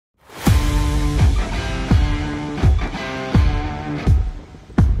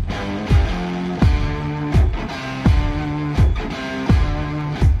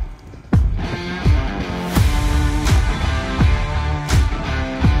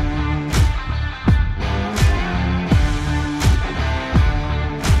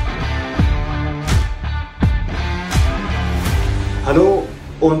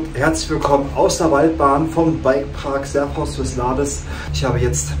und herzlich willkommen aus der Waldbahn vom Bikepark Serfaus des Lades. Ich habe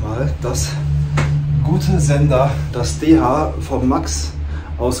jetzt mal das gute Sender, das DH vom Max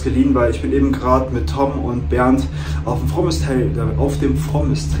ausgeliehen, weil ich bin eben gerade mit Tom und Bernd auf dem Frommes-Trail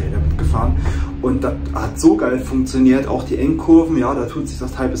damit gefahren und das hat so geil funktioniert, auch die Engkurven, ja, da tut sich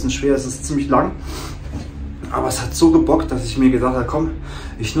das Teil ein bisschen schwer, es ist ziemlich lang, aber es hat so gebockt, dass ich mir gedacht habe, komm,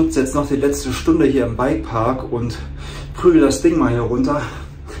 ich nutze jetzt noch die letzte Stunde hier im Bikepark und prügel das Ding mal hier runter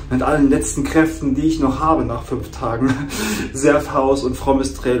mit allen letzten Kräften, die ich noch habe nach 5 Tagen Serfaus und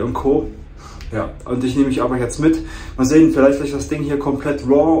Frommes-Trail und Co. Ja, und ich nehme mich aber jetzt mit. Mal sehen, vielleicht lasse ich das Ding hier komplett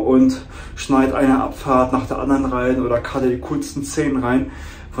raw und schneide eine Abfahrt nach der anderen rein oder cutte die coolsten Szenen rein.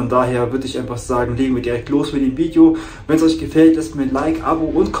 Von daher würde ich einfach sagen, legen wir direkt los mit dem Video. Wenn es euch gefällt, lasst mir ein Like, Abo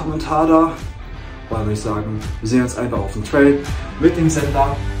und Kommentar da. Und dann würde ich sagen, wir sehen uns einfach auf dem Trail mit dem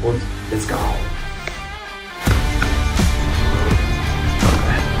Sender und let's go!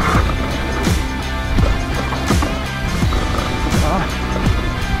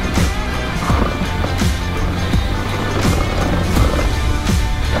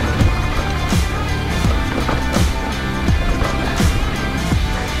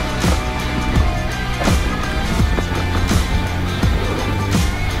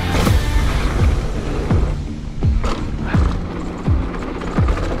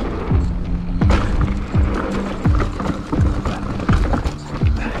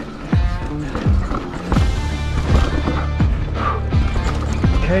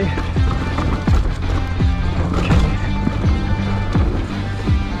 Okay.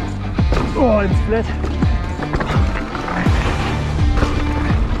 Oh, ins Flat.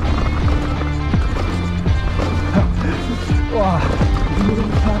 Oh, die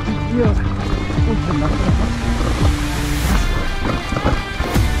Party hier und den Natura.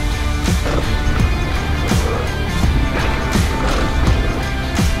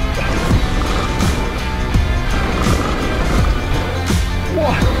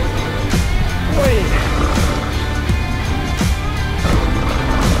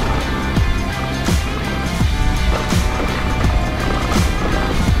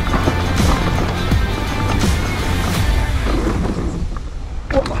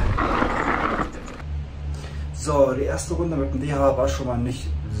 So, die erste Runde mit dem DH war schon mal nicht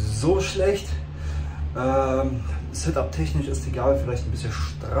so schlecht. Setup technisch ist die Gabel vielleicht ein bisschen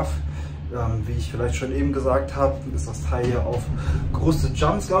straff. Wie ich vielleicht schon eben gesagt habe, ist das Teil hier auf große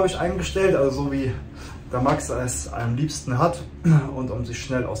Jumps, glaube ich, eingestellt. Also so wie der Max es am liebsten hat und um sich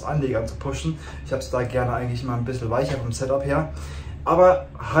schnell aus Anlegern zu pushen. Ich habe es da gerne eigentlich mal ein bisschen weicher vom Setup her. Aber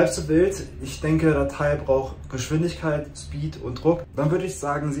halb so wild. Ich denke, der Teil braucht Geschwindigkeit, Speed und Druck. Dann würde ich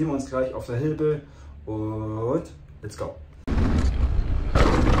sagen, sehen wir uns gleich auf der HiLL und let's go.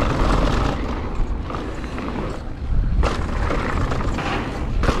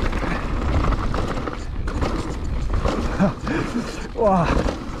 Oh,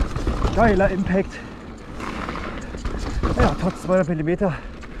 geiler Impact. Ja, trotz 200 mm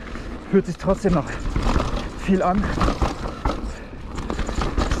fühlt sich trotzdem noch viel an.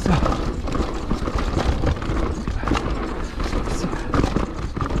 So.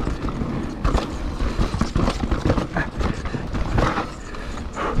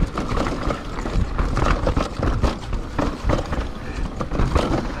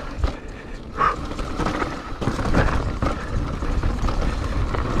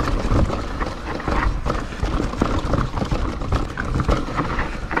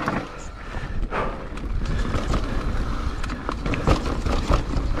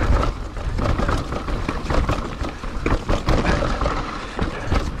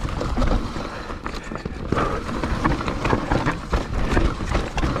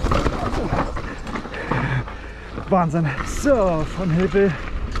 Wahnsinn. So, von HiLL bin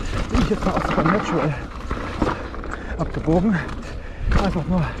ich jetzt mal auf der Natura abgebogen. Einfach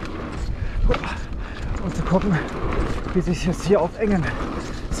nur um zu gucken, wie sich das hier auf engen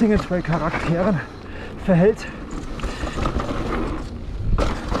Single-Trail-Charakteren verhält.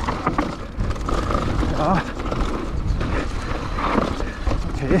 Ja.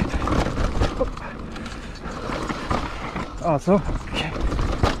 Okay. Also, okay.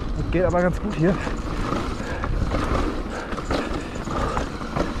 Das geht aber ganz gut hier.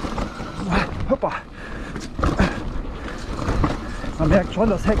 Hoppa. Man merkt schon,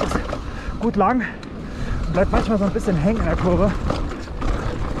 das Heck ist gut lang und bleibt manchmal so ein bisschen hängen in der Kurve.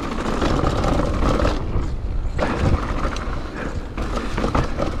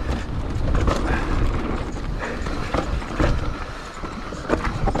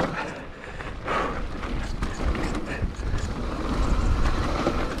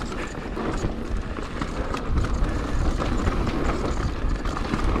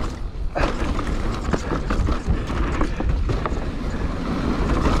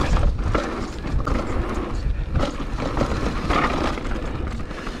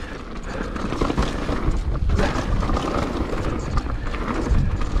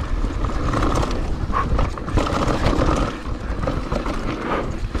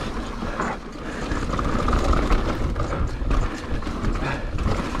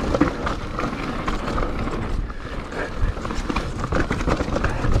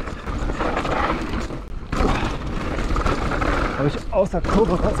 aus der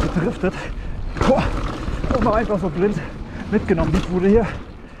Kurve raus gedriftet. Und mal einfach so blind mitgenommen, die Bude hier.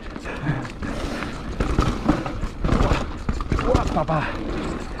 Papa.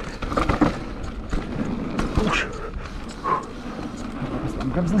 Was am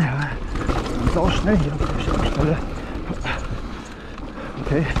Bremsen? Ja. Sau schnell hier auf der Stelle.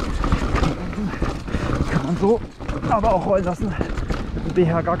 Okay. Kann man so aber auch rollen lassen. Mit dem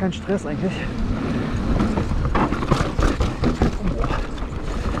BH gar kein Stress eigentlich.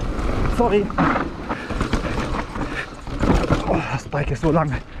 Sorry. Oh, das Bike ist so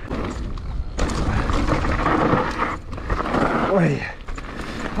lang. Ui.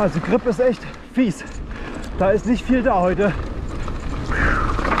 Also Grip ist echt fies. Da ist nicht viel da heute.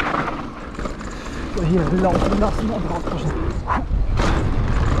 So, hier laufen lassen und rauspuschen.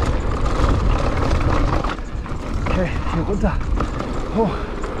 Okay, hier runter. Hoch.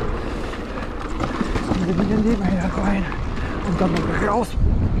 Diese Linie nebenher rein. Und dann noch raus.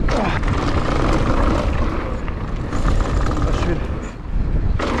 Oh. Das ist schön.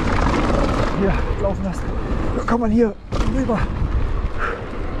 Hier laufen lassen. Da kann man hier rüber.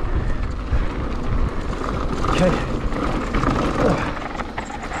 Okay. Oh.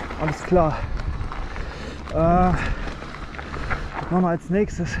 Alles klar. Machen wir als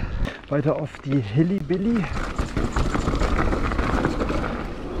nächstes weiter auf die HiLL.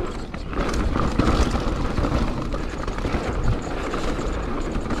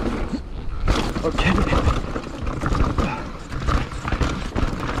 Okay.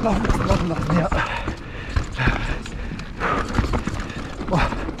 Laufen lassen, ja. Oh,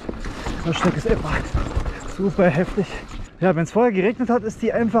 das Stück ist einfach super heftig. Ja, wenn es vorher geregnet hat, ist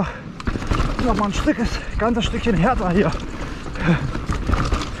die einfach noch mal ein ganzes Stückchen härter hier.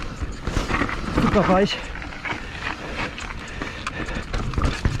 Super weich.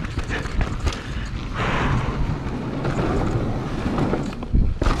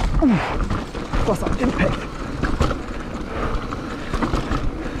 Was am Impact.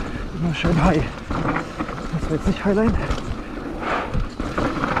 Immer schön high. Das wird jetzt nicht highline.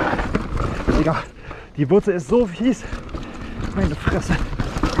 Digga, die Wurzel ist so fies. Meine Fresse.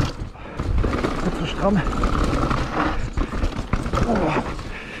 Wird zu stramm. Oh.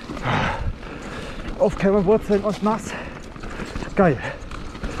 Aufkämmerwurzeln und nass. Geil.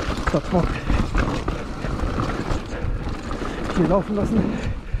 Das Bock. Hier laufen lassen.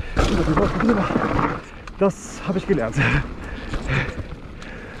 Über die Wurzel drüber. Das habe ich gelernt.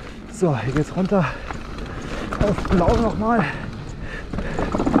 So, hier geht's runter. Auf Blau nochmal.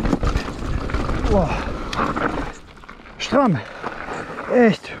 Oh. Stramm.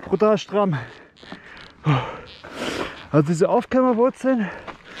 Echt brutal stramm. Also diese Aufkämmerwurzeln,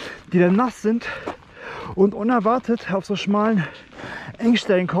 die dann nass sind und unerwartet auf so schmalen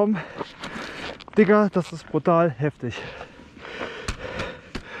Engstellen kommen. Digga, das ist brutal heftig.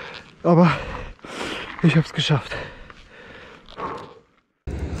 Aber ich habe es geschafft.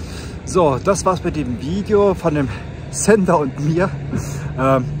 So, das war's mit dem Video von dem Sender und mir.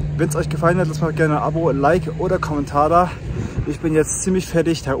 Wenn es euch gefallen hat, lasst mal gerne ein Abo, Like oder Kommentar da. Ich bin jetzt ziemlich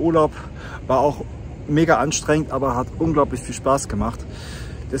fertig. Der Urlaub war auch mega anstrengend, aber hat unglaublich viel Spaß gemacht.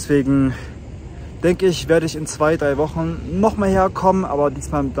 Deswegen denke ich, werde ich in 2-3 Wochen noch mal herkommen, aber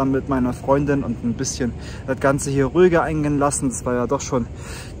diesmal dann mit meiner Freundin und ein bisschen das Ganze hier ruhiger eingehen lassen. Das war ja doch schon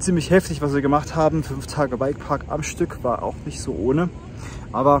ziemlich heftig, was wir gemacht haben. 5 Tage Bikepark am Stück war auch nicht so ohne,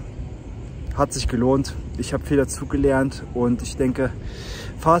 aber hat sich gelohnt. Ich habe viel dazu gelernt und ich denke,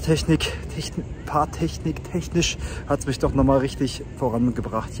 fahrtechnisch hat es mich doch noch mal richtig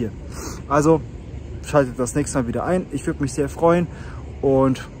vorangebracht hier. Also schaltet das nächste Mal wieder ein. Ich würde mich sehr freuen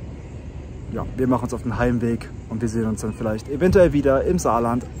und ja, wir machen uns auf den Heimweg und wir sehen uns dann vielleicht eventuell wieder im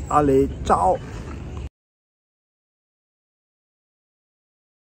Saarland. Alle, ciao!